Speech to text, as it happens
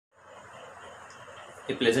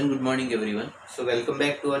A pleasant good morning everyone. So welcome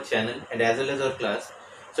back to our channel and as well as our class.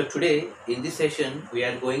 So today in this session we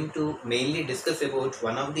are going to mainly discuss about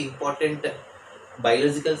one of the important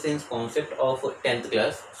biological science concept of 10th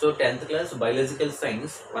class. So 10th class biological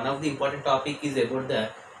science, one of the important topic is about the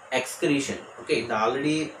excretion. Okay, in the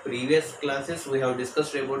already previous classes we have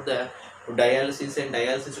discussed about the dialysis and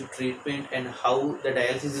dialysis treatment and how the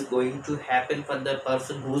dialysis is going to happen for the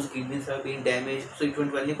person whose kidneys have been damaged. So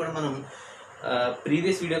ఇటువంటివన్నీ కూడా మనం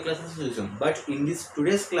previous video classes చూసాం. But in this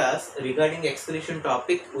today's class regarding excretion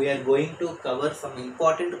topic we are going to cover some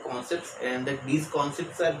important concepts and that these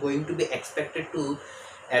concepts are going to be expected to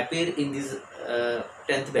appear in this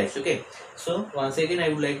 10th batch. Okay, so once again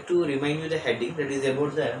I would like to remind you the heading that is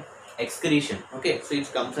about the excretion. Okay, so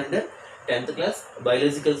it comes under 10th class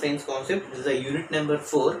biological science concept. This is a unit number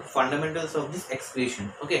 4, fundamentals of this excretion.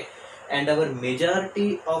 Okay, and our majority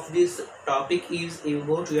of this topic is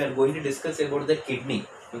about we are going to discuss about the kidney.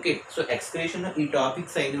 Okay, so excretion ఈ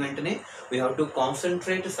topics అయిన వెంటనే we have to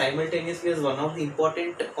concentrate simultaneously as one of the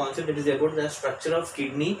important concept that is about the structure of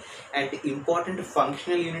kidney and important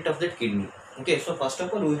functional unit of that kidney. Okay, so first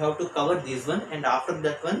of all we have to cover this one and after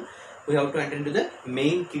that one we have to enter into the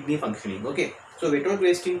main kidney functioning. Okay, so without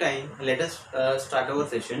wasting time let us start our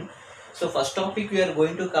session. So first topic we are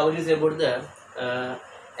going to cover is about the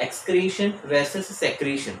excretion versus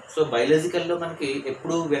secretion. So బయాలజికల్లో మనకి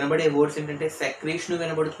ఎప్పుడు వినబడే words ఏంటంటే secretion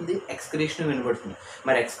వినబడుతుంది, excretion వినబడుతుంది.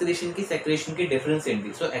 మరి ఎక్స్క్రీషన్కి సెక్రీషన్కి difference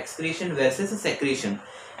ఏంటి? So excretion versus secretion.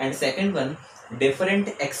 And second one, different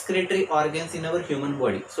excretory organs in our human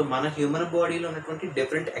body. So మన human బాడీలో ఉన్నటువంటి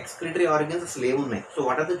డిఫరెంట్ ఎక్స్క్రిటరీ ఆర్గన్స్ అసలు ఏమున్నాయి? So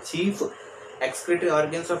what are the chief excretory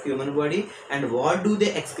organs of human body and what do they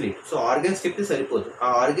excrete? So organs చెప్తే సరిపోదు, ఆ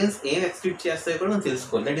organs ఏం excrete చేస్తాయో కూడా మనం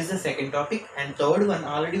తెలుసుకోవాలి. That is the second topic. And third one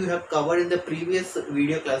already we have covered in the previous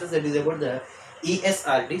video classes, that is about the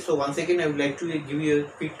ESRD. So once again I would like to give you a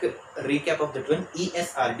quick recap of that one,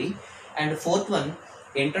 ESRD. And fourth one,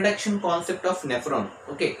 introduction concept of nephron.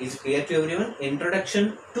 Okay, is clear to everyone? Introduction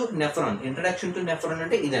to nephron. Introduction to nephron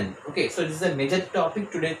అంటే ఇదండి. Okay, so this is a major topic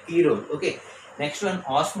today, key role. Okay, next one,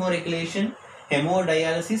 osmoregulation,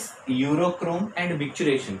 haemodialysis, urochrome and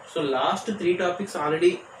micturition. So last 3 topics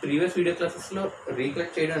already previous video classes లో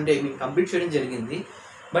recollect చేయడం అంటే complete చేయడం జరిగింది.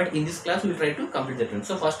 But in this class will try to complete that one.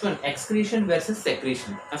 So first one, excretion versus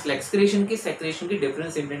secretion. అసలు ఎక్స్క్రీషన్కి సెక్రీషన్కి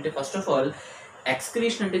difference ఏంటంటే, first of all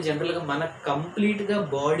excretion అంటే జనరల్గా మన కంప్లీట్గా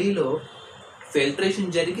బాడీలో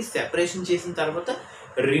ఫిల్టరేషన్ జరిగి సెపరేషన్ చేసిన తర్వాత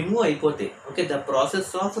రిమూవ్ అయిపోతాయి. Okay, the process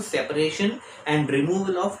of separation and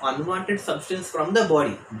removal of unwanted substance from the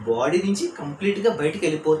body నుంచి కంప్లీట్గా బయటకు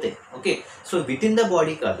వెళ్ళిపోతాయి. Okay, so with in the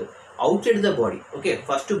body కాదు, out side the body. Okay,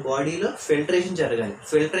 first బాడీలో ఫిల్టరేషన్ జరగాలి,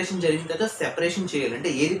 ఫిల్టరేషన్ జరిగిన తర్వాత సెపరేషన్ చేయాలి. అంటే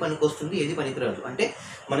ఏది పనికి వస్తుంది, ఏది పనికిరాదు. అంటే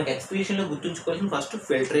మనకు ఎక్స్క్రీషన్లో గుర్తుంచుకోవాల్సిన first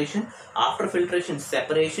filtration, after filtration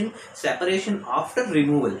separation, separation after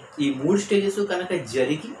removal. ఈ 3 స్టేజెస్ కనుక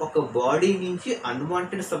జరిగి ఒక బాడీ నుంచి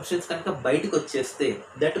అన్వాంటెడ్ సబ్స్టెన్స్ కనుక బయటకు వచ్చేస్తే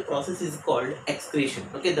that process is called excretion.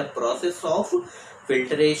 Okay, the process of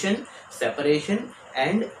filtration, separation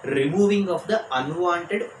and removing of the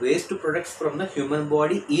unwanted waste products from the human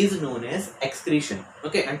body is known as excretion.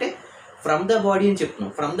 Okay, అంటే from the body అని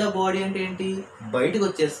చెప్తున్నాం. From the body అంటే ఏంటి? బయటకు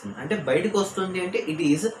వచ్చేస్తుంది. అంటే బయటకు వస్తుంది అంటే it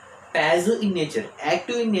is passive in nature,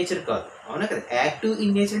 active in nature కాదు. అవునా కదా? యాక్టివ్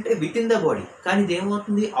ఇన్ నేచర్ అంటే విత్ ఇన్ ద బాడీ, కానీ ఇది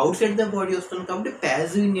ఏమవుతుంది? అవుట్ సైడ్ ద బాడీ వస్తుంది కాబట్టి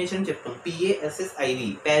ప్యాసివ్ ఇన్ నేచర్ అని చెప్తాం. PASSIV,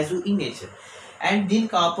 passive in nature. And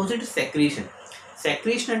దీనికి ఆపోజిట్ సెక్రీషన్.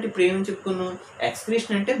 సెక్రీషన్ అంటే ఇప్పుడు ఏమని చెప్పుకున్నాం?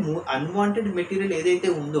 ఎక్స్క్రీషన్ అంటే అన్వాంటెడ్ మెటీరియల్ ఏదైతే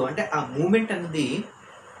ఉందో అంటే ఆ మూమెంట్ అనేది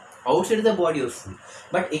అవుట్ సైడ్ ద బాడీ వస్తుంది.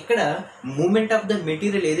 బట్ ఇక్కడ మూమెంట్ ఆఫ్ ద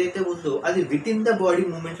మెటీరియల్ ఏదైతే ఉందో అది విత్ ఇన్ ద బాడీ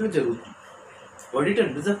మూమెంట్లో జరుగుతుంది. What it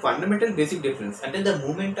is the fundamental basic difference. అంటే the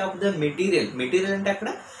moment of the material అంటే అక్కడ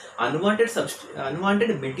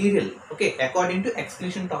unwanted material. Okay, according to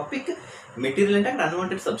excretion topic, material అంటే అక్కడ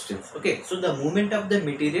unwanted substance. Okay, so the moment of the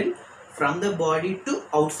material from the body to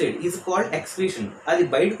outside is called excretion. అది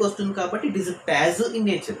బయటకు వస్తుంది కాబట్టి it is passive in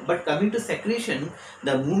nature. But coming to secretion,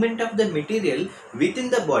 the movement of the material within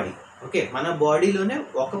the body. Okay, మన బాడీలోనే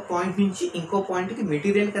ఒక point నుంచి ఇంకో పాయింట్కి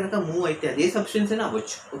material కనుక మూవ్ అయితే అదే సబ్స్టెన్స్ అయినా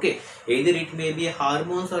అవ్వచ్చు. Okay, either it may be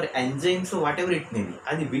hormones are enzymes, what ever it may be.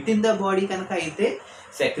 అది విత్ ఇన్ ద బాడీ కనుక అయితే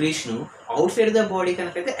secretion, out side the body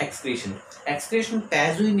కనుక అయితే excretion. Excretion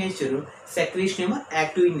passive in nature, secretion ఏమో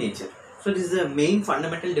active in nature. So this is the main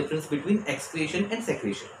fundamental difference between excretion and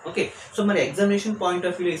secretion. Okay, so my examination point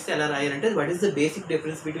of view is what is the basic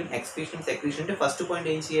difference between excretion and secretion? The first point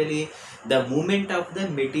is the movement of the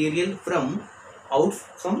material from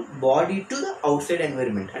body to the outside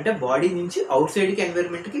environment. అంటే body నుంచి outside కి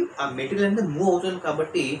environment కి ఆ material అనేది move అవుతుంది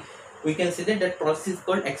కాబట్టి we can say that process is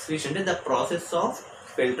called excretion. The process of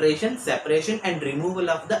filtration, separation and removal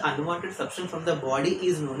of the unwanted substance from the body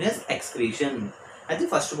is known as excretion. అది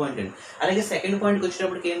first point అండి. అలాగే second పాయింట్కి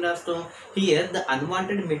వచ్చేటప్పటికి ఏం రాస్తాం, here the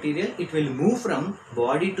unwanted material it will move from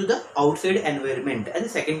body to the out side environment, అది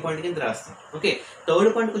second point కింద రాస్తాం. ఓకే, థర్డ్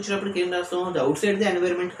పాయింట్కి వచ్చేటప్పటికి ఏం రాస్తాం, the out side the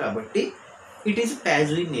environment కాబట్టి it is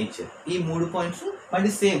passive in nature. ఈ మూడు పాయింట్స్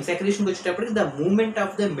మళ్ళీ సేమ్. సెక్రేషన్కి వచ్చేటప్పటికి the movement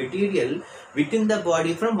of the material with in the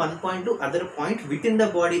body from one point to other point with in the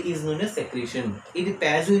body is known as secretion. ఇది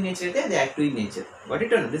passive in nature అయితే అది active in nature. What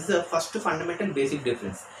it this is the first fundamental basic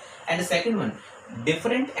difference. And second one,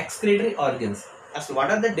 different excretory organs. అసలు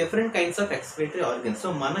what are the different kinds of excretory organs? So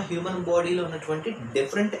మన human బాడీలో ఉన్నటువంటి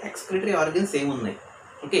different excretory organs ఏమున్నాయి?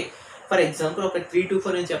 Okay, for example ఒక 3 to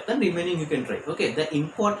 4 అని చెప్తాను, remaining you can try. Okay, the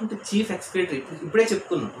important chief excretory, ఇప్పుడే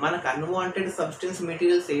చెప్పుకున్నాం, మనకు అన్వాంటెడ్ సబ్స్టెన్స్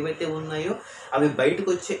మెటీరియల్స్ ఏవైతే ఉన్నాయో అవి బయటకు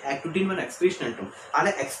వచ్చే యాక్టివిటీని మనం ఎక్స్క్రీషన్ అంటాం.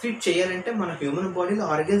 అలా ఎక్స్క్రీట్ చేయాలంటే మన హ్యూమన్ బాడీలో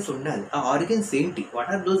ఆర్గన్స్ ఉండాలి. ఆ ఆర్గన్స్ ఏంటి?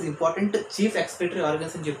 What are those important chief excretory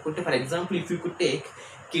organs అని చెప్పుకుంటే, for example if you could take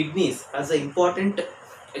kidneys as the important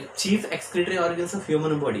chief excretory organs of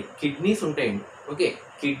human body. Kidneys ఉంటాయండి. Okay,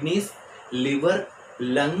 kidneys, liver,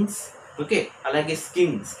 lungs. Okay, అలాగే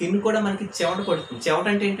skin కూడా మనకి చెమట పడుతుంది. చెమట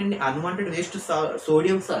అంటే ఏంటండి? అన్వాంటెడ్ వేస్ట్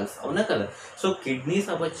సోడియం సాల్ట్స్, అవునా కదా? సో కిడ్నీస్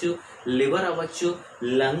అవ్వచ్చు, లివర్ అవ్వచ్చు,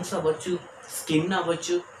 లంగ్స్ అవ్వచ్చు, స్కిన్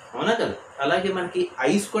అవ్వచ్చు, అవునా కదా? అలాగే మనకి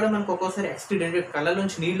ఐస్ కూడా మనకు ఒక్కోసారి యాక్సిడెంట్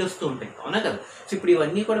కళ్ళలోంచి నీళ్ళు వస్తూ ఉంటాయి, అవునా కదా? సో ఇప్పుడు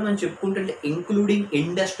ఇవన్నీ కూడా మనం చెప్పుకుంటుంటే ఇంక్లూడింగ్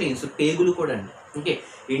ఇండస్ట్రైన్స్, పేగులు కూడా అండి. ఓకే,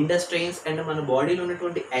 ఇండస్ట్రైన్స్ అండ్ మన బాడీలో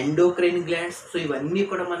ఉన్నటువంటి ఎండోక్రైన్ గ్లాండ్స్. సో ఇవన్నీ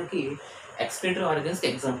కూడా మనకి ఎక్స్క్రీటరీ ఆర్గన్స్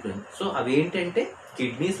ఎగ్జాంపుల్. సో అవి ఏంటంటే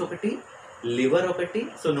కిడ్నీస్ ఒకటి, లివర్ ఒకటి.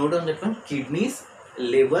 So note on that one, kidneys,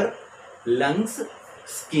 liver, lungs,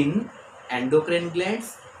 skin, endocrine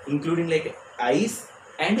glands including like ice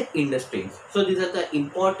and ఇండస్ట్రైన్స్. So these are the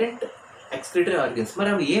important excretory organs. మరి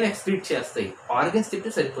అవి ఏం ఎక్స్క్రీట్ చేస్తాయి? ఆర్గన్స్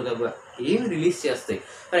చెప్తే సరిపోదా, ఏమి రిలీజ్ చేస్తాయి?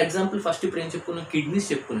 ఫర్ ఎగ్జాంపుల్ ఫస్ట్ ఇప్పుడు ఏం చెప్పుకున్నాం, కిడ్నీస్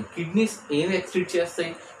చెప్పుకున్నాం. కిడ్నీస్ ఏమి ఎక్స్క్రీట్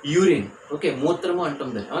చేస్తాయి? యూరిన్. ఓకే, మూత్రము అంటాం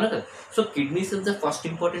దాన్ని, అవునా కదా? So kidneys is the first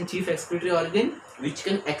important chief excretory organ which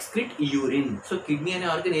can excrete urine. So kidney అనే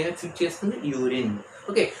ఆర్గన్ ఏం ఎక్స్క్రీట్ చేస్తుంది? యూరిన్.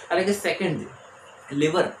 ఓకే, అలాగే సెకండ్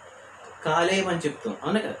లివర్, కాలేయం అని చెప్తాం,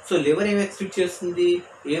 అవునా కదా? సో లివర్ ఏం ఎక్స్క్రీట్ చేస్తుంది?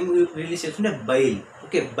 ఏం రిలీజ్ చేస్తుంటే బైల్.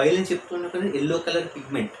 ఓకే, బైల్ అని చెప్తున్నా కదా, yellow colour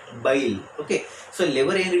pigment bile. Okay, so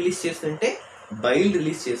liver ఏం రిలీజ్ చేస్తుందంటే బైల్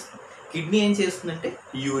రిలీజ్ చేస్తుంది. కిడ్నీ ఏం చేస్తుందంటే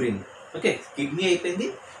యూరిన్. ఓకే, కిడ్నీ అయిపోయింది,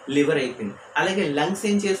 లివర్ అయిపోయింది. అలాగే లంగ్స్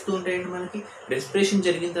ఏం చేస్తూ ఉంటాయంటే మనకి రెస్పిరేషన్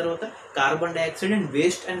జరిగిన తర్వాత carbon dioxide and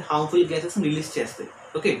waste and harmful gases release చేస్తాయి.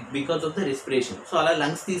 Okay, because of the respiration. So అలా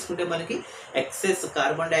లంగ్స్ తీసుకుంటే మనకి ఎక్సెస్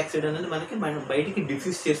కార్బన్ డైఆక్సైడ్ అనేది మనం బయటికి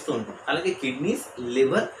డిఫ్యూజ్ చేస్తూ ఉంటాం. అలాగే కిడ్నీస్,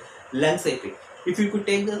 లివర్, లంగ్స్ అయిపోయి. If you could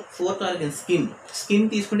take the fourth organ skin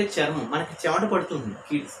తీసుకుంటే చర్మం, మనకి చెమట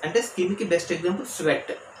పడుతుంది అంటే స్కిన్కి బెస్ట్ ఎగ్జాంపుల్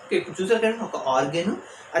స్వెట్. ఓకే, ఇప్పుడు చూసారు కానీ ఒక ఆర్గన్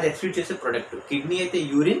అది ఎక్స్క్రీట్ చేసే ప్రొడక్ట్. కిడ్నీ అయితే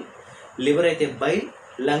యూరిన్, లివర్ అయితే బైల్,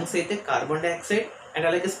 లంగ్స్ అయితే కార్బన్ డైఆక్సైడ్ అండ్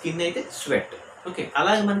అలాగే స్కిన్ అయితే స్వెట్. ఓకే,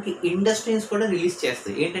 అలాగే మనకి ఇండస్ట్రీస్ కూడా రిలీజ్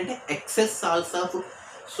చేస్తాయి. ఏంటంటే excess salts of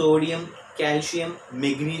sodium, calcium,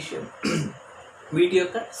 magnesium వీటి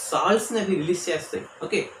యొక్క సాల్ట్స్ని అవి రిలీజ్ చేస్తాయి.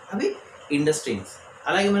 ఓకే, అవి ఇండస్ట్రీస్.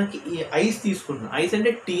 అలాగే మనకి ఈ ఐస్ తీసుకుంటున్నాం. ఐస్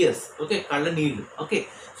అంటే టీయర్స్. ఓకే, కళ్ళ నీళ్ళు. ఓకే,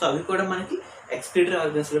 సో అవి కూడా మనకి ఎక్స్క్రీటరీ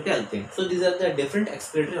ఆర్గన్స్లోకి వెళ్తాయి. So these are the different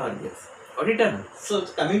excretory organs. So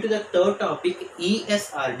coming to the third topic,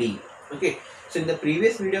 ESRD. Okay, so in the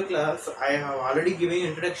previous video class I have already given you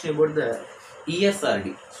introduction about the ESRD.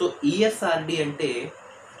 So ESRD ante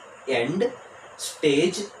end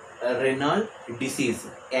stage renal disease.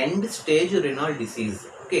 End stage renal disease.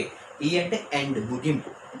 Okay, E ante end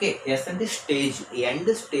ముగింపు. Okay, S ante stage, end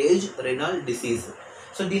stage renal disease.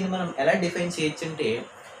 So దీన్ని మనం ఎలా define చేయొచ్చు అంటే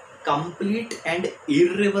complete and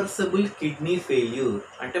irreversible kidney failure.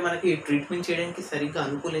 అంటే మనకి treatment చేయడానికి సరిగ్గా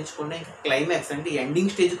అనుకూలించకుండా ఇంకా క్లైమాక్స్ అంటే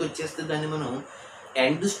ఎండింగ్ స్టేజ్కి వచ్చేస్తే దాన్ని మనం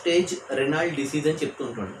ఎండ్ స్టేజ్ రెనాల్ డిసీజ్ అని చెప్తూ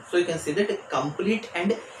ఉంటాం. So you can see that complete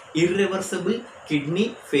and irreversible kidney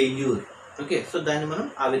failure. Okay, so దాన్ని మనం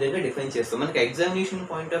ఆ విధంగా డిఫైన్ చేస్తాం. మనకి ఎగ్జామినేషన్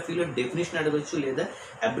పాయింట్ ఆఫ్ వ్యూలో డెఫినేషన్ అడగచ్చు లేదా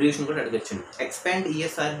అబ్రివేషన్ కూడా అడగచ్చు. ఎక్స్పాండ్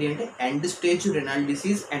ESRD అంటే end stage renal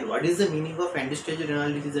disease. And what is the meaning of end stage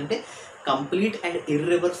renal disease అంటే complete and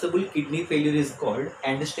irreversible kidney failure is called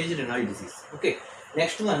end stage renal disease. Okay,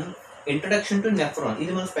 next one, introduction to nephron.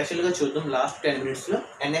 ఇది మనం special గా చూద్దాం last 10 minutes లో.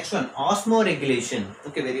 And next one, ఆస్మోరెగ్యులేషన్.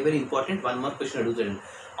 Okay, very very important. One mark question అడుగుతాడు.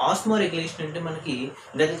 ఆస్మోరెగ్యులేషన్ అంటే మనకి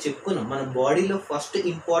ఇందాక చెప్పుకున్నాం, మన బాడీలో first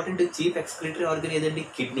important chief excretory organ ఏదండి?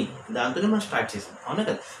 కిడ్నీ. దాంతోనే మనం స్టార్ట్ చేసాం, అవునా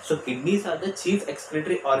కదా? So kidneys are the chief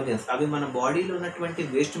excretory organs. అవి మన బాడీలో ఉన్నటువంటి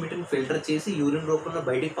వేస్ట్ మెటీరియల్ ఫిల్టర్ చేసి యూరిన్ రూపంలో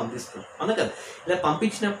బయటికి పంపిస్తాం, అవునా కదా? ఇలా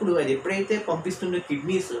పంపించినప్పుడు అది ఎప్పుడైతే పంపిస్తుందో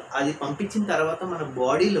కిడ్నీస్, అది పంపించిన తర్వాత మన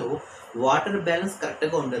బాడీలో వాటర్ బ్యాలెన్స్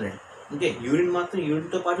కరెక్ట్గా ఉండదండి. ఓకే, యూరిన్ మాత్రం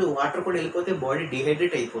యూరిన్తో పాటు వాటర్ కూడా వెళ్ళిపోతే బాడీ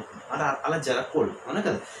డిహైడ్రేట్ అయిపోతుంది. అలా జరగకూడదు, అవునా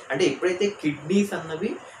కదా. అంటే ఎప్పుడైతే కిడ్నీస్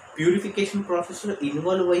అన్నవి ప్యూరిఫికేషన్ ప్రాసెస్లో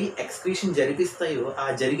ఇన్వాల్వ్ అయ్యి ఎక్స్క్రీషన్ జరిపిస్తాయో, ఆ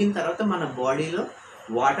జరిగిన తర్వాత మన బాడీలో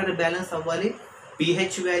వాటర్ బ్యాలెన్స్ అవ్వాలి,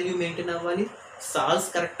 pH వాల్యూ మెయింటైన్ అవ్వాలి, సాల్స్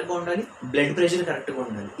కరెక్ట్గా ఉండాలి, బ్లడ్ ప్రెషర్ కరెక్ట్గా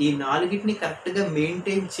ఉండాలి. ఈ నాలుగిటిని కరెక్ట్గా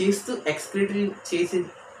మెయింటైన్ చేస్తూ ఎక్స్క్రీటరీ చేసే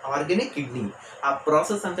ఆర్గనే కిడ్నీ. ఆ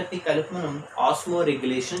ప్రాసెస్ అంతటిని కలిపి మనం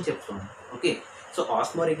ఆస్మోరెగ్యులేషన్ చెప్తాం. Okay, so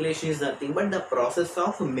ఆస్మోరెగ్యులేషన్ is nothing but the process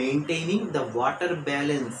of maintaining the water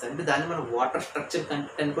balance. అంటే దాన్ని మనం వాటర్ స్ట్రక్చర్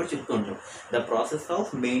కంటెంట్ అని కూడా చెప్తూ ఉంటాం. The process of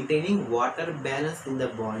maintaining water balance in the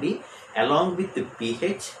body along with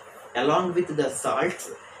pH, along with the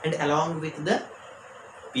salts and along with the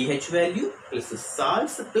pH value plus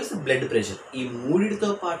salts plus blood pressure. ఈ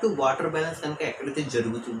మూడిటితో పాటు water balance కనుక ఎక్కడైతే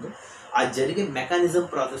జరుగుతుందో ఆ జరిగే మెకానిజం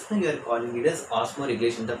ప్రాసెస్ను you're calling it as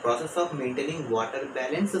osmoregulation. The process of maintaining water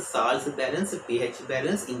balance, salts balance, pH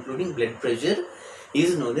balance including blood pressure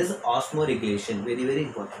is known as osmoregulation. Very very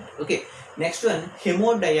important. Okay, next one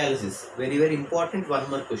haemodialysis. Very very important. One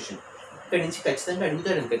more question ఇక్కడ నుంచి ఖచ్చితంగా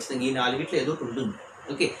అడుగుతాడు. ఖచ్చితంగా ఈ నాలుగిట్లో ఏదో ఒకటి ఉంటుంది.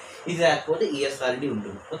 Okay, ఇది లేకపోతే ESRD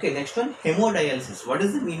ఉంటుంది. Okay, next one haemodialysis. What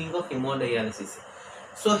is the meaning of haemodialysis?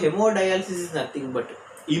 So haemodialysis is nothing but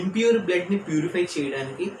impure బ్లడ్ని purify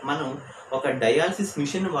చేయడానికి మనం ఒక డయాలసిస్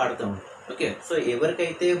మిషన్ వాడతాం. ఓకే, సో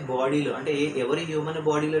ఎవరికైతే బాడీలో అంటే ఎవరి హ్యూమన్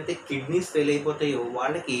బాడీలో అయితే కిడ్నీస్ ఫెయిల్ అయిపోతాయో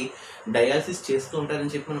వాళ్ళకి డయాలసిస్ చేస్తూ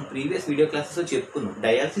ఉంటారని చెప్పి మనం ప్రీవియస్ వీడియో క్లాసెస్లో చెప్పుకున్నాం.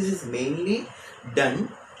 Dialysis is mainly done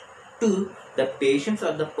to the patients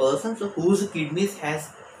are the persons whose kidneys has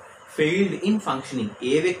failed in functioning.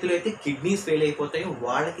 ఏ వ్యక్తులు అయితే కిడ్నీస్ ఫెయిల్ అయిపోతాయో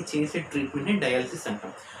వాళ్ళకి చేసే ట్రీట్మెంట్ని డయాలసిస్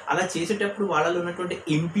అంటాం. అలా చేసేటప్పుడు వాళ్ళలో ఉన్నటువంటి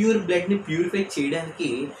ఇంప్యూర్ బ్లడ్ని ప్యూరిఫై చేయడానికి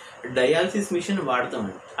డయాలసిస్ మిషన్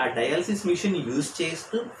వాడతామండి. ఆ డయాలసిస్ మిషన్ యూజ్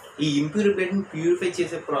చేస్తూ ఈ ఇంప్యూర్ బ్లడ్ని ప్యూరిఫై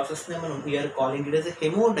చేసే ప్రాసెస్ని మనం we are calling it as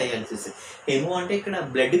haemodialysis. హెమో అంటే ఇక్కడ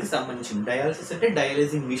బ్లడ్కి సంబంధించింది, డయాలసిస్ అంటే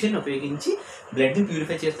డయాలసిస్ మిషన్ ఉపయోగించి బ్లడ్ని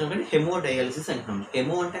ప్యూరిఫై చేస్తాం కాబట్టి హెమోడయాలసిస్ అంటున్నాం.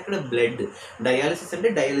 హెమో అంటే అక్కడ బ్లడ్, డయాలసిస్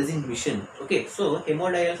అంటే dialysis machine. Okay, so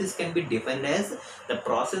haemodialysis can be defined as the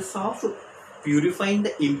process of purifying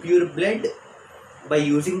the impure blood by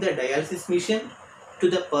using the dialysis machine to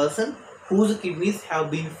the person whose kidneys have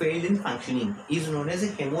been failed in functioning is known as a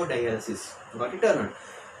hemodialysis. Got it or not?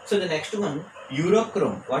 So the next one,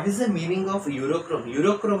 urochrome. What is the meaning of urochrome?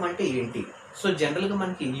 Urochrome అంటే ఏంటి? So జనరల్గా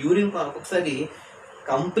మనకి urine ఒక్కొక్కసారి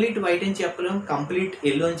complete white అని చెప్పలేం, complete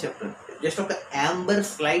yellow అని చెప్పలేం. Just ఒక యాంబర్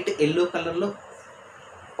స్లైట్ ఎల్లో కలర్లో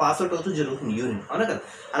పాస్అవుట్ అవుతూ జరుగుతుంది యూరిన్, అవునా కదా.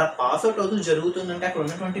 అలా పాస్అవుట్ అవుతూ జరుగుతుందంటే అక్కడ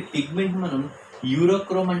ఉన్నటువంటి పిగ్మెంట్ మనం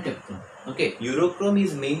యూరోక్రోమ్ అని చెప్తాం. Okay, urochrome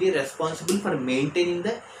is mainly responsible for maintaining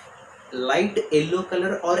the light yellow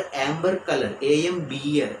colour or Amber colour,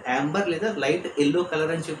 AMBER, Amber లేదా లైట్ ఎల్లో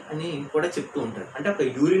కలర్ అని కూడా చెప్తూ ఉంటారు. అంటే ఒక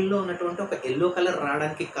యూరిన్లో ఉన్నటువంటి ఒక ఎల్లో కలర్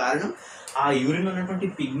రావడానికి కారణం ఆ యూరిన్లో ఉన్నటువంటి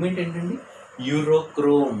పిగ్మెంట్ ఏంటండి,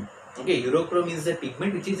 urochrome. Okay, urochrome is the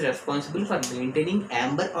pigment which is responsible for maintaining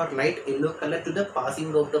amber or light yellow color to the passing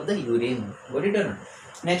out of the urine. Got it or not?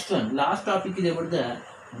 Next one, last topic is about the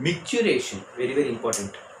micturition. Very very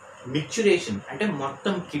important. Micturiation అంటే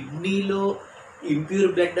మొత్తం కిడ్నీలో impure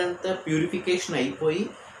blood అంతా purification అయిపోయి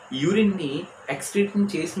యూరిన్ని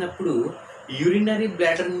excretion చేసినప్పుడు urinary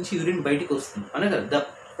bladder నుంచి urine బయటికి వస్తుంది, అనగా the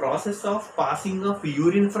process of passing of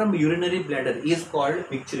urine from urinary bladder is called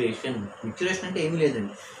micturition. Micturition అంటే ఏం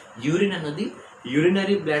లేదండి, యూరిన్ అన్నది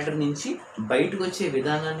యూరినరీ బ్లాడర్ నుంచి బయటకు వచ్చే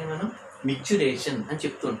విధానాన్ని మనం మిక్చురేషన్ అని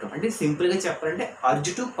చెప్తూ ఉంటాం. అంటే సింపుల్గా చెప్పాలంటే urge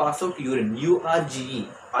to pass out urine, URGE.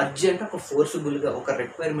 Urge అంటే ఒక ఫోర్సబుల్గా, ఒక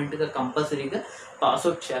రిక్వైర్మెంట్గా, కంపల్సరీగా పాస్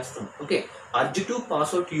అవుట్ చేస్తాం. Okay, urge to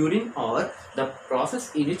pass out urine or the process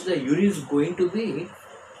in which the urine is going to be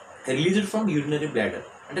released from urinary bladder.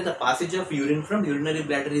 అంటే the passage of urine from urinary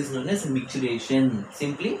bladder is known as micturition.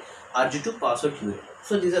 Simply urge to pass out urine.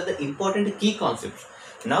 So these are the important key concepts.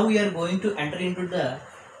 Now we are going to enter into the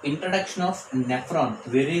introduction of nephron.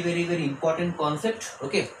 Very very very important concept.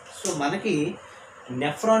 Okay, so మనకి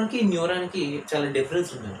నెఫ్రాన్కి న్యూరాన్కి చాలా difference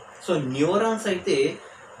ఉంది. So neurons అయితే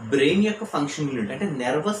brain యొక్క function unit, అంటే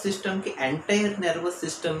nervous సిస్టమ్కి, entire nervous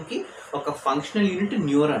సిస్టమ్కి ఒక functional unit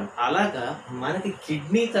neuron. అలాగా మనకి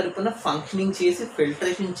కిడ్నీ తరపున ఫంక్షనింగ్ చేసి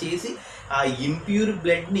ఫిల్టరేషన్ చేసి ఆ ఇంప్యూర్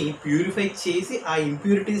బ్లడ్ని ప్యూరిఫై చేసి ఆ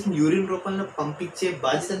ఇంప్యూరిటీస్ని యూరిన్ రూపంలో పంపించే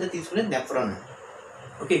బాధ్యత తీసుకునే నెఫ్రాన్.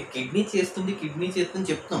 ఓకే, కిడ్నీ చేస్తుంది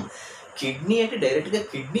చెప్తాం, కిడ్నీ అంటే డైరెక్ట్గా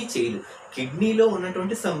కిడ్నీ చేయదు. కిడ్నీలో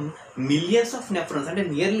ఉన్నటువంటి సమ్ మిలియన్స్ ఆఫ్ నెఫ్రాన్స్, అంటే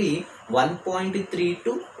nearly 1.3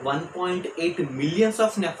 to 1.8 millions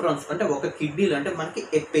of nephrons, అంటే ఒక కిడ్నీలో, అంటే మనకి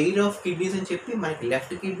ఏ పెయిర్ ఆఫ్ కిడ్నీస్ అని చెప్పి మనకి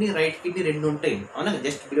లెఫ్ట్ కిడ్నీ రైట్ కిడ్నీ రెండు ఉంటాయి. అవునా,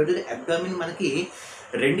 just below to the abdomen మనకి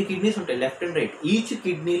 2 కిడ్నీస్ ఉంటాయి, లెఫ్ట్ అండ్ రైట్. ఈచ్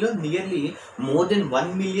కిడ్నీలో nearly more than 1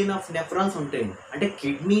 million of nephrons ఉంటాయి. అంటే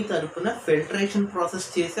కిడ్నీ తరపున ఫిల్టరేషన్ ప్రాసెస్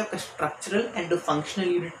చేసే ఒక స్ట్రక్చరల్ అండ్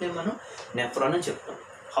ఫంక్షనల్ యూనిట్నే మనం నెఫ్రాన్ అని చెప్తాం.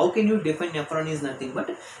 How can you define nephron? Is nothing but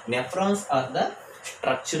nephrons are the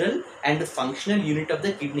structural and functional unit of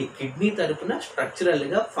the kidney. Kidney తరపున structural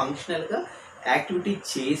గా ఫంక్షనల్ గా యాక్టివిటీ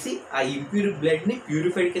చేసి ఆ ఇంప్యూర్ బ్లడ్ ని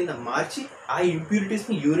ప్యూరిఫైడ్ కింద మార్చి ఆ ఇంప్యూరిటీస్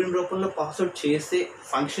ని యూరిన్ రూపంలో పాస్అవుట్ చేసే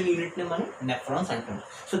ఫంక్షన్ యూనిట్ ని మనం నెఫ్రాన్స్ అంటాం.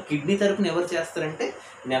 సో కిడ్నీ తరపున ఎవరు చేస్తారంటే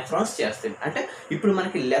నెఫ్రాన్స్ చేస్తారు. అంటే ఇప్పుడు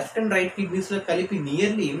మనకి లెఫ్ట్ అండ్ రైట్ కిడ్నీస్ లో కలిపి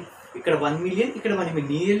నియర్లీ ఇక్కడ 1 మిలియన్, ఇక్కడ 1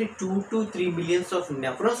 million, nearly 2 to 3 millions of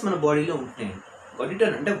nephrons మన బాడీలో ఉంటున్నాయి.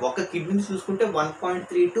 అంటే ఒక కిడ్నీని చూసుకుంటే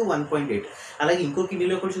 1.3 to 1.8, అలాగే ఇంకో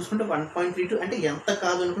కిడ్నీలో కూడా చూసుకుంటే 1.3 to, అంటే ఎంత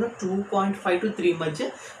కాదు అనుకున్నా 2.5 to 3 మధ్య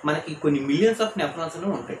మనకి కొన్ని మిలియన్స్ ఆఫ్ నెఫ్రాన్స్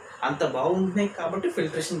ఉంటాయి. అంత బాగుంటున్నాయి కాబట్టి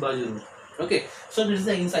ఫిల్టరేషన్ బాగా జరుగుతుంది. Okay, so this is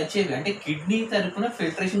the insight చేవి, అంటే కిడ్నీ తరపున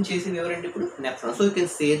ఫిల్టరేషన్ చేసేది ఎవరంటే ఇప్పుడు nephrons. So you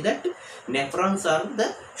can say that nephrons are the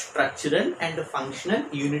structural and functional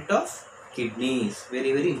unit of kidneys.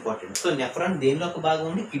 Very very important. So nephron దేనిలో ఒక భాగం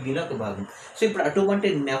ఉంది, కిడ్నీలో ఒక భాగం. సో ఇప్పుడు అటువంటి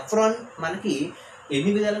నెఫ్రాన్ మనకి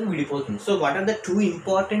ఎన్ని విధాలుగా విడిపోతుంది. So what are the 2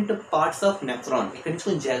 important parts of nephron? ఇక్కడ నుంచి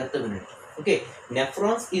కొంచెం జాగ్రత్తగా వినండి. Okay,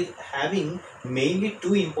 nephrons is having mainly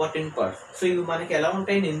 2 important parts. So ఇవి మనకి ఎలా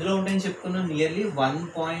ఉంటాయని ఎందులో ఉంటాయని చెప్పుకున్నాం, నియర్లీ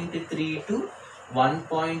 1.3 to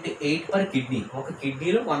 1.8 పర్ కిడ్నీ. ఒక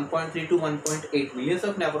కిడ్నీలో 1.3 to 1.8 మిలియన్స్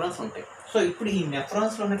ఆఫ్ నెఫ్రాన్స్ ఉంటాయి. సో ఇప్పుడు ఈ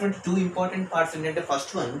నెఫ్రాన్స్ లో ఉన్నటువంటి 2 ఇంపార్టెంట్ పార్ట్స్ ఏంటంటే,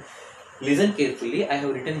 first one, listen carefully, I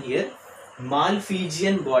have return here,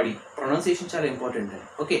 Malpighian body. Pronunciation చాలా ఇంపార్టెంట్.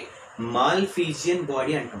 ఓకే, మాల్ఫీజియన్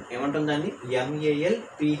బాడీ అంటాం. ఏమంటాం దాన్ని?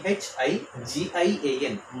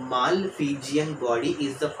 MALPHIGIAN. Malpighian body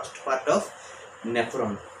is the first part of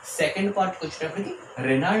nephron. Second part వచ్చేటప్పటికి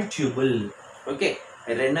renal tubal. Okay,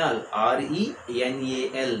 renal,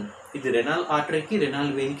 RENAL, ఇది renal ఆర్టరీకి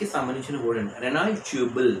renal vein కి సంబంధించిన word అండి, renal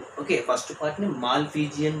tubal. Okay, first part ని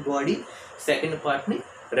మాల్ఫీజియన్ బాడీ, సెకండ్ పార్ట్ ని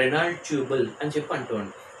రెనాల్ ట్యూబుల్ అని చెప్పి అంటాం.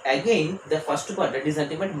 Again, the first part, that is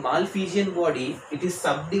nothing but Malpighian body, it is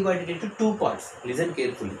subdivided into 2 parts. Listen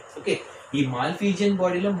carefully. Okay, ఈ Malpighian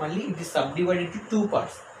body లో మళ్ళీ it is subdivided into 2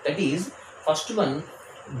 parts. That is, first one,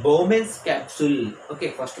 Bowman's capsule. Okay,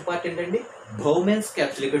 first part ఏంటండి? Bowman's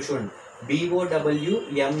capsule. ఇక్కడ చూడండి,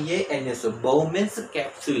 BOWMANS, Bowman's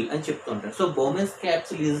capsule అని చెప్తుంటారు. So Bowman's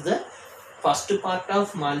capsule is the first part of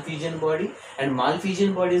Malpighian body, and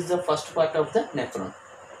Malpighian body is the first part of the nephron.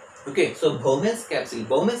 Okay, so Bowman's capsule.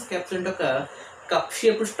 Bowman's capsule అంటే ఒక cup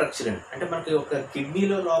shaped structure అండి. అంటే మనకి ఒక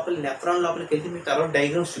కిడ్నీలో లోపల నెఫ్రాన్ లోపలికి వెళ్తే మీకు తర్వాత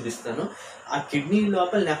డయాగ్రామ్స్ చూపిస్తాను. ఆ కిడ్నీ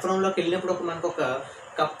లోపల నెఫ్రాన్లోకి వెళ్ళినప్పుడు మనకు ఒక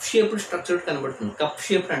కప్ షేప్డ్ స్ట్రక్చర్ కనబడుతుంది. కప్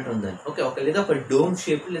షేప్డ్ అంటాం దాన్ని. ఓకే, ఒక లేదా ఒక డోమ్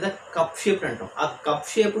షేప్ లేదా కప్ షేప్డ్ అంటాం. ఆ కప్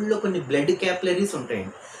షేప్డ్లో కొన్ని బ్లడ్ క్యాపిలరీస్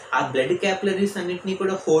ఉంటాయండి. ఆ బ్లడ్ క్యాపిలరీస్ అన్నింటినీ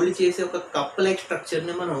కూడా హోల్డ్ చేసే ఒక కప్ లైక్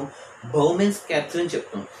స్ట్రక్చర్ని మనం బౌమెన్స్ క్యాప్సిల్ అని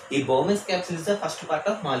చెప్తాం. ఈ Bowman's capsule is the first part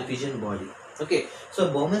of Malpighian body. Okay, so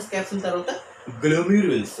Bowman's capsule తర్వాత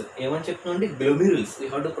గ్లోమ్యూరుల్స్. ఏమని చెప్తున్నాండి? గ్లోమ్యూరుల్స్. We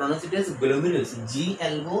have to pronounce it as గ్లోమ్యూరుల్స్.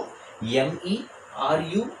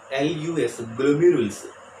 GLOMERULS, గ్లోమ్యూరుల్స్.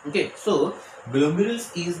 Okay, so glomerulus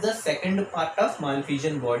is the second part of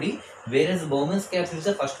Malpighian body, whereas Bowman's capsule is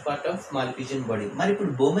the first part of Malpighian body. మరి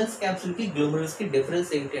ఇప్పుడు Bowman's capsule కి glomerulus కి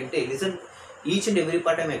difference ఏంటి అంటే, listen each and every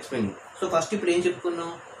part I'm explaining. So first ఇప్పుడు ఏం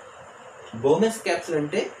చెప్పుకున్నాం? Bowman's capsule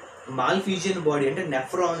అంటే మాల్ఫీజియన్ బాడీ, అంటే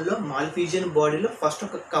నెఫ్రాన్ లో మాల్ఫీజియన్ బాడీలో ఫస్ట్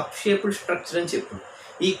ఒక కప్ షేప్డ్ స్ట్రక్చర్ అని చెప్పుకున్నాం.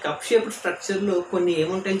 ఈ కప్ షేప్డ్ స్ట్రక్చర్ లో కొన్ని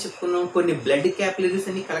ఏముంటాయని చెప్పుకున్నాం, కొన్ని బ్లడ్ క్యాపిలరీస్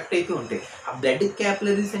అన్ని కలెక్ట్ అయిపోయి ఉంటాయి. ఆ బ్లడ్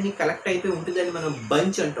క్యాపిలరీస్ అన్ని కలెక్ట్ అయిపోయి ఉంటుందని మనం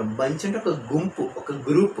బంచ్ అంటాం. బంచ్ అంటే ఒక గుంపు, ఒక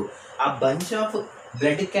గ్రూప్. ఆ బంచ్ ఆఫ్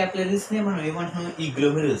బ్లడ్ క్యాపిలరీస్ నే మనం ఏమంటున్నాం? ఈ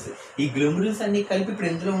గ్లోమెరుల్స్. ఈ గ్లోమెరుల్స్ అన్ని కలిపి ఇప్పుడు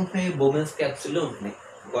ఎందులో ఉంటున్నాయి? బౌమెన్స్ క్యాప్సూల్ లో ఉంటున్నాయి.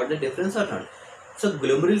 What the difference are not? So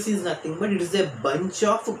glomerulus is nothing but it is a bunch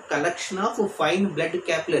of collection of fine blood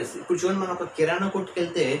capillaries. ఇప్పుడు చూడండి, మనం ఒక కిరాణా కొట్టుకు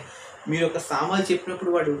వెళ్తే మీరు ఒక సామాన్లు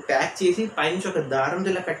చెప్పినప్పుడు వాడు ప్యాక్ చేసి పైనుంచి ఒక దారంతో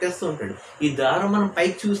ఇలా కట్టేస్తూ ఉంటాడు. ఈ దారం మనం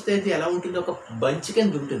పైకి చూస్తే అది ఎలా ఉంటుంది? ఒక బంచ్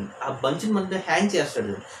కింద ఉంటుంది. ఆ బంచ్ని మన హ్యాంగ్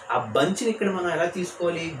చేస్తాడు. ఆ బంచ్ని ఇక్కడ మనం ఎలా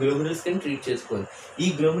తీసుకోవాలి? గ్లోమెరుల్స్ కింద ట్రీట్ చేసుకోవాలి. ఈ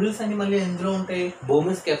గ్లోమెరుల్స్ అన్ని మళ్ళీ ఎందులో ఉంటాయి?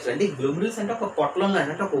 Bowman's capsule. అంటే ఈ గ్లోమెరుల్స్ అంటే ఒక పొట్లం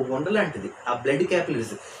లాంటి, అంటే ఒక వండ లాంటిది ఆ బ్లడ్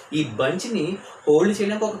క్యాపిలరీస్. ఈ బంచ్ని హోల్డ్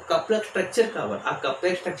చేయడానికి ఒక కప్ లైక్ స్ట్రక్చర్ కావాలి. ఆ కప్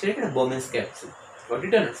లైక్ స్ట్రక్చర్ ఇక్కడ బౌమెన్స్ క్యాప్సూల్. వాట్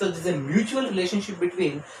ఇట్ అన్నట్టు. So this is a mutual relationship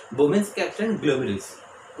between Bowman's capsule and గ్లోమెరుల్స్.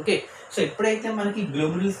 Okay, so ఎప్పుడైతే మనకి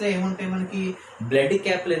గ్లోమెరుల్స్ లో ఏముంటాయి? మనకి బ్లడ్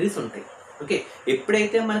క్యాపిలరీస్ ఉంటాయి. ఓకే,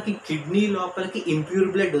 ఎప్పుడైతే మనకి కిడ్నీ లోపలికి ఇంప్యూర్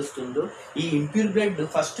బ్లడ్ వస్తుందో ఈ ఇంప్యూర్ బ్లడ్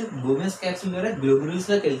ఫస్ట్ బోమెన్స్ క్యాప్సూల్ ద్వారా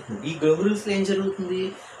గ్లోమెరుల్స్లోకి వెళ్తుంది. ఈ గ్లోమెరుల్స్లో ఏం జరుగుతుంది,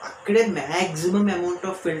 అక్కడే మ్యాక్సిమం అమౌంట్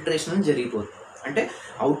ఆఫ్ ఫిల్టరేషన్ జరిగిపోతుంది. అంటే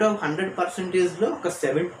అవుట్ ఆఫ్ 100%లో ఒక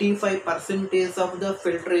 75% ఆఫ్ ద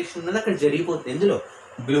ఫిల్టరేషన్ అనేది అక్కడ జరిగిపోతుంది. ఎందులో,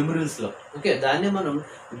 గ్లోమెరుల్స్లో. ఓకే, దాన్ని మనం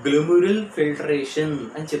గ్లోమెరుల్ ఫిల్టరేషన్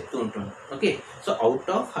అని చెప్తూ ఉంటాం. Okay, so out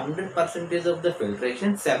of 100% of the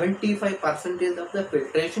filtration 75% of the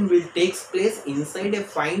filtration will takes place inside a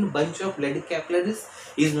fine bunch of blood capillaries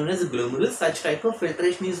is known as glomerulus. Such type of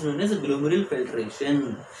filtration is known as glomerular filtration.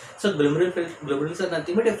 So glomerulus are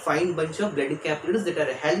nothing but a fine bunch of blood capillaries that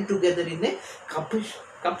are held together in a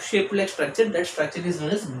cup shaped like structure. That structure is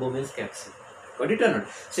known as Bowman's capsule. Got it or not?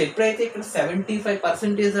 So ఎప్పుడైతే ఇక్కడ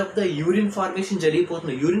 75% of the urine formation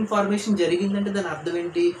జరిగిపోతుంది, urine formation జరిగిందంటే దాని అర్థం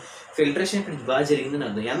ఏంటి, filtration ఇక్కడ బాగా జరిగిందని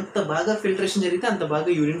అర్థం. ఎంత బాగా ఫిల్టరేషన్ జరిగితే అంత బాగా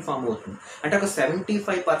యూరిన్ ఫామ్ అవుతుంది. అంటే ఒక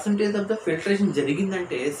 75% ఆఫ్ ద ఫిల్టరేషన్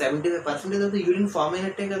జరిగిందంటే 75% ఆఫ్ ద యూరిన్ ఫామ్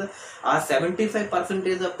అయినట్టే కదా. ఆ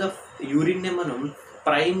 75% ఆఫ్ ద యూరిన్నే మనం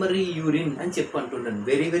ప్రైమరీ యూరిన్ అని చెప్పి అంటుంటాను.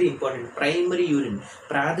 Very very important. Primary urine,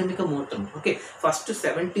 ప్రాథమిక మూత్రం. Okay, first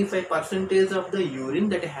 75% of the urine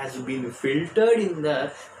that has been filtered in the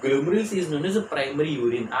గ్లోమెరుల్స్ is known as primary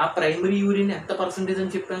urine. ఆ ప్రైమరీ యూరిన్ ఎంత పర్సెంటేజ్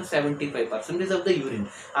అని చెప్పాను, 75% ఆఫ్ ద యూరిన్.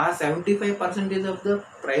 ఆ 75% ఆఫ్ ద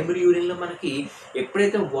ప్రైమరీ యూరిన్లో మనకి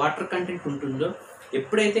ఎప్పుడైతే వాటర్ కంటెంట్ ఉంటుందో,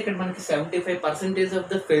 ఎప్పుడైతే ఇక్కడ మనకి 75% ఆఫ్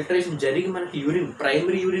ద ఫిల్టరేషన్ జరిగి మనకి యూరిన్,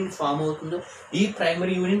 ప్రైమరీ యూరిన్ ఫామ్ అవుతుందో, ఈ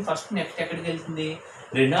ప్రైమరీ యూరిన్ ఫస్ట్ నెక్స్ట్ ఎక్కడికి వెళ్తుంది,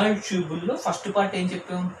 రెనాల్ ట్యూబుల్లో ఫస్ట్ పార్ట్ ఏం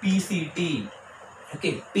చెప్పాము, PCT. Okay,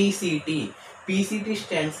 PCT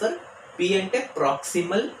stands for, P అంటే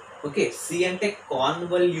ప్రాక్సిమల్, ఓకే, సి అంటే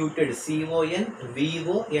కాన్వల్యూటెడ్,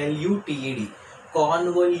 CONVOLUTED,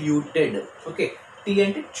 కాన్వల్యూటెడ్. ఓకే, టీ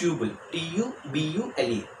అంటే ట్యూబుల్,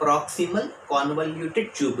 TUBULE, ప్రాక్సిమల్ కాన్వల్యూటెడ్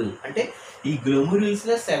ట్యూబుల్. అంటే ఈ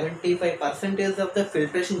గ్లోమెరుల్స్లో 75% ఆఫ్ ద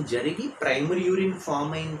ఫిల్టరేషన్ జరిగి ప్రైమరీ యూరిన్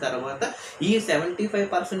ఫామ్ అయిన తర్వాత ఈ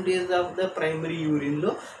 75% ఆఫ్ ద ప్రైమరీ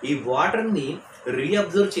యూరిన్లో ఈ వాటర్ని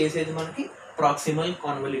రీఅబ్జర్వ్ చేసేది మనకి ప్రాక్సిమల్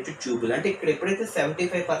కాన్వల్యూటెడ్ ట్యూబుల్. అంటే ఇక్కడ ఎప్పుడైతే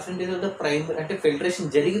 75% ఆఫ్ ద ప్రైమరీ అంటే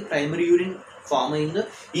ఫిల్టరేషన్ జరిగి ప్రైమరీ యూరిన్ ఫామ్ అయిందో,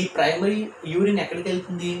 ఈ ప్రైమరీ యూరిన్ ఎక్కడికి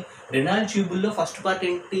వెళ్తుంది, రెనాల్ ట్యూబుల్లో ఫస్ట్ పార్ట్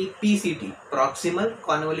ఏంటి, పీసీటీ, ప్రాక్సిమల్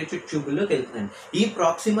కాన్వల్యూటెడ్ ట్యూబుల్లోకి వెళ్తుందండి. ఈ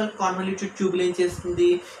ప్రాక్సిమల్ కాన్వల్యూటెడ్ ట్యూబుల్ ఏం చేస్తుంది,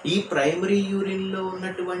 ఈ ప్రైమరీ యూరిన్లో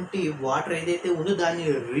ఉన్నటువంటి వాటర్ ఏదైతే ఉందో దాన్ని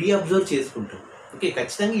రీఅబ్జర్వ్ చేసుకుంటుంది. ఓకే,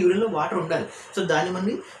 ఖచ్చితంగా యూరిన్లో వాటర్ ఉండాలి. సో దాన్ని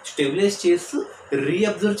మనకి స్టెబిలైజ్ చేస్తూ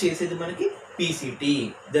రీఅబ్జర్వ్ చేసేది మనకి PCT.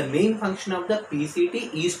 The main function of the PCT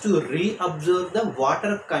is to reabsorb the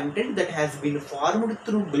water content that has been formed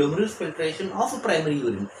through glomerulus filtration of primary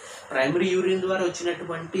urine. Primary urine ద్వారా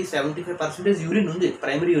వచ్చినటువంటి 75% యూరిన్ ఉంది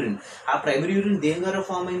ప్రైమరీ యూరిన్. ఆ ప్రైమరీ యూరిన్ దేని ద్వారా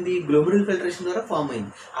form అయింది, గ్లోమెరుల్ filtration ద్వారా form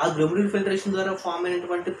అయింది. ఆ గ్లోమెరుల్ ఫిల్టరేషన్ ద్వారా ఫామ్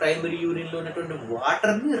అయినటువంటి ప్రైమరీ యూరిన్లో ఉన్నటువంటి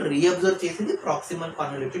వాటర్ని రీఅబ్జర్వ్ చేసేది ప్రాక్సిమల్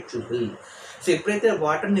కాన్వల్యూటెడ్ ట్యూబుల్. సో ఎప్పుడైతే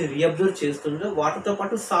వాటర్ని రీఅబ్జర్వ్ చేస్తుందో వాటర్తో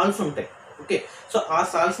పాటు సాల్ట్స్ ఉంటాయి. ఓకే, సో ఆ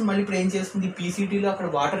సాల్ట్స్ మళ్ళీ ఇప్పుడు ఏం చేస్తుంది, పీసీటీలో అక్కడ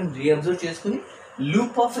వాటర్ని రీఅబ్జర్వ్ చేసుకుని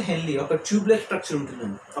లూప్ ఆఫ్ హెన్లీ, ఒక ట్యూబ్లెట్ స్ట్రక్చర్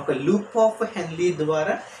ఉంటుందండి, ఒక లూప్ ఆఫ్ హెన్లీ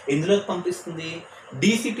ద్వారా ఎందులోకి పంపిస్తుంది,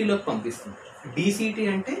 డీసీటీలోకి పంపిస్తుంది. డీసీటీ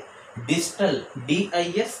అంటే distal,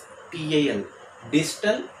 DISTAL,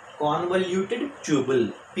 distal కాన్వల్యూటెడ్ tubal.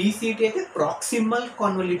 PCT అయితే ప్రాక్సిమల్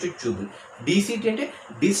కాన్వల్యూటెడ్ ట్యూబుల్, డీసీటీ అంటే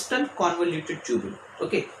డిస్టల్ కాన్వల్యూటెడ్ ట్యూబుల్.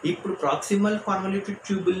 ఓకే, ఇప్పుడు ప్రాక్సిమల్ కాన్వల్యూటెడ్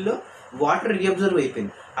ట్యూబుల్లో వాటర్ రీఅబ్జర్వ్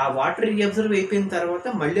అయిపోయింది. ఆ వాటర్ రీఅబ్జర్వ్ అయిపోయిన తర్వాత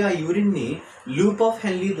మళ్ళీ ఆ యూరిన్ని లూప్ ఆఫ్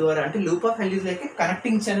హెన్లీ ద్వారా, అంటే loop of హెన్లీ like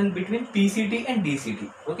connecting channel between PCT and DCT.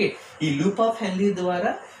 Okay, ఈ లూప్ ఆఫ్ హెన్లీ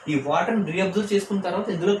ద్వారా ఈ వాటర్ని రీఅబ్జర్వ్ చేసుకున్న తర్వాత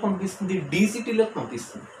ఎందులోకి పంపిస్తుంది, డీసీటీలోకి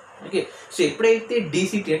పంపిస్తుంది. ఓకే, సో ఎప్పుడైతే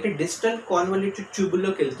డీసీటీ అంటే డిస్టల్ కాన్వల్యూటెడ్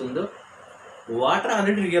ట్యూబుల్లోకి వెళ్తుందో వాటర్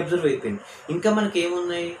ఆల్రెడీ రీఅబ్జర్వ్ అయిపోయింది. ఇంకా మనకి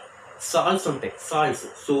ఏమున్నాయి, సాల్ట్స్ ఉంటాయి. Salts,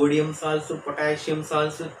 sodium salts, potassium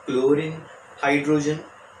salts, chlorine, hydrogen.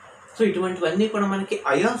 So ఇటువంటివన్నీ కూడా మనకి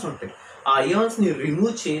అయాన్స్ ఉంటాయి. ఆ అయాన్స్ని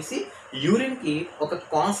రిమూవ్ చేసి యూరిన్కి ఒక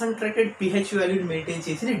కాన్సన్ట్రేటెడ్ pH వాల్యూని మెయింటైన్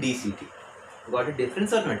చేసి డీసీటీ. వాటి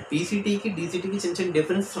డిఫరెన్స్ అన్నమాట, పీసీటీకి డీసీటీకి చిన్న చిన్న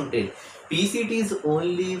డిఫరెన్సెస్ ఉంటాయి. PCT is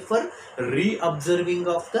only for reabsorbing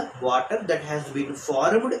of the water that has been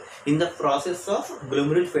formed in the process of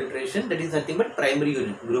glomerular filtration, that is nothing but primary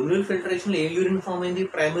urine. Glomerular filtration A urine form అయింది,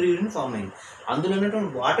 primary urine form అయింది. అందులో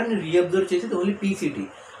ఉన్నటువంటి వాటర్ని రీఅబ్జర్వ్ చేసేది only PCT.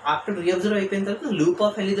 అక్కడ రీఅబ్జర్వ్ అయిపోయిన తర్వాత loop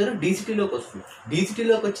of హెన్లీ ద్వారా డీసీటీలోకి వస్తుంది.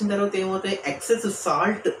 డీసీటీలోకి వచ్చిన తర్వాత ఏమవుతాయి, ఎక్సెస్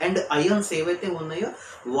సాల్ట్ అండ్ అయాన్స్ ఏవైతే ఉన్నాయో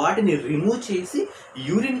వాటిని రిమూవ్ చేసి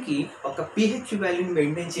యూరిన్కి ఒక pH వాల్యూని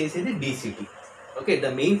మెయింటైన్ చేసేది DCT. Okay, the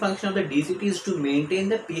main function of the DCT is to maintain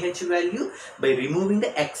the pH value by removing the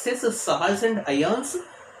excess salts and ions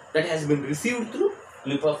that has been received through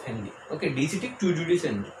loop of Henle. Okay, DCT two duties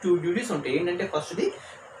and two duties ఉంటాయి. ఏంటంటే first the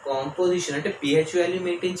composition అంటే pH value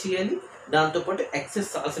maintain చేయాలి, దాంతోపాటు excess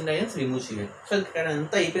salts and ions remove చేయాలి. So ఇక్కడ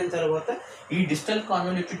అంతా అయిపోయిన తర్వాత ఈ డిజిటల్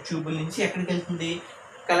కాన్వల్యూటెడ్ ట్యూబుల్ నుంచి ఎక్కడికి వెళ్తుంది,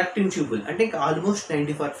 కలెక్టింగ్ ట్యూబుల్. అంటే ఇంకా ఆల్మోస్ట్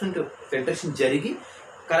 90% ఫిల్టరేషన్ జరిగి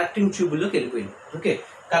కలెక్టింగ్ ట్యూబుల్లోకి వెళ్ళిపోయింది. ఓకే,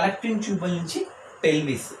 కలెక్టింగ్ ట్యూబుల్ నుంచి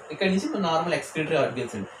పెల్విస్, ఇక్కడ నుంచి నార్మల్ ఎక్స్క్రిటరీ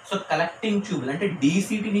ఆర్గన్స్ అండి. సో కలెక్టింగ్ ట్యూబుల్ అంటే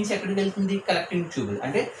డీసీటీ నుంచి ఎక్కడికి వెళ్తుంది, కలెక్టింగ్ ట్యూబుల్.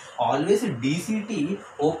 అంటే always DCT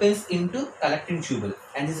opens into collecting tubal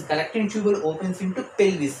and this collecting tubal opens into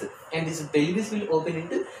pelvis and this pelvis will open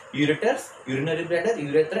into ureters, urinary bladder,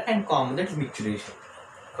 urethra and common, that is micturition.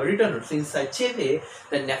 Got it or not? So in such a way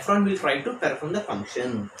the nephron will try to perform the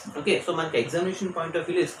function. Okay, so manaki examination point of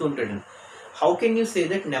view lo istu untadu. How can you say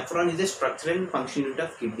that nephron is a structural and functional unit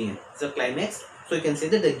of kidney? So climax, so you can say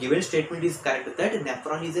that the given statement is correct, that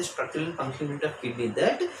nephron is a structural and functional unit of kidney,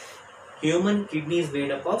 that human kidney is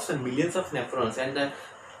made up of some millions of nephrons and the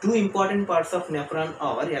two important parts of nephron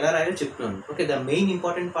are ఎలా రాయాలో చెప్తున్నాను. Okay, the main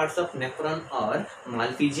important parts of nephron are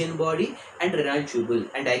Malpighian body and renal tubule,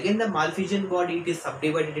 and again the Malpighian body it is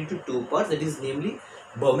subdivided into two parts, that is namely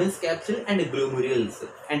Bowman's capsule and glomerulus,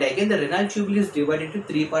 and again the renal tubule is divided into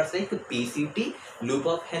three parts like PCT, loop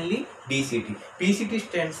of Henle, DCT. PCT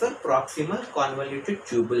stands for proximal convoluted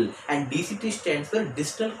tubule and DCT stands for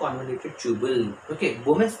distal convoluted tubule. Okay,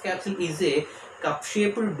 Bowman's capsule is a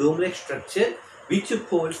cup-shaped dome-like structure which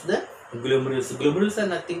holds the glomerulus. Glomerulus are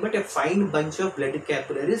nothing but a fine bunch of blood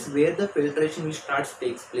capillaries where the filtration will start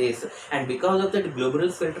takes place, and because of that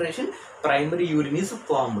glomerulus filtration primary urine is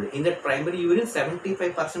formed. In that primary urine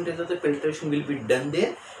 75% of the filtration will be done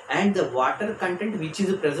there, and the water content which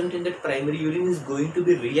is present in that primary urine is going to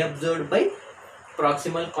be reabsorbed by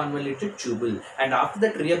proximal convoluted tubule, and after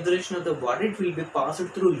that reabsorption of the water it will be passed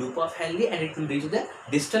through loop of Henle and it will reach the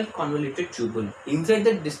distal convoluted tubule. Inside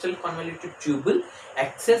the distal convoluted tubule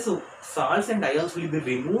excess salts and ions will be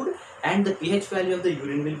removed and the pH value of the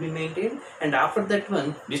urine will be maintained, and after that one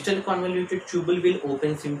distal convoluted tubule will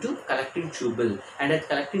opens into collecting tubule, and that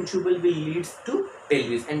collecting tubule will leads to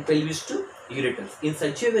pelvis and pelvis to ureters. In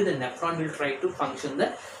such a way the nephron will try to function the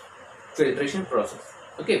filtration process.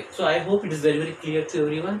 Okay, so I hope it is very clear to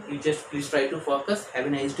everyone. You just please try to focus. Have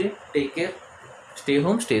a nice day. Take care. Stay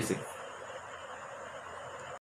home. Stay safe.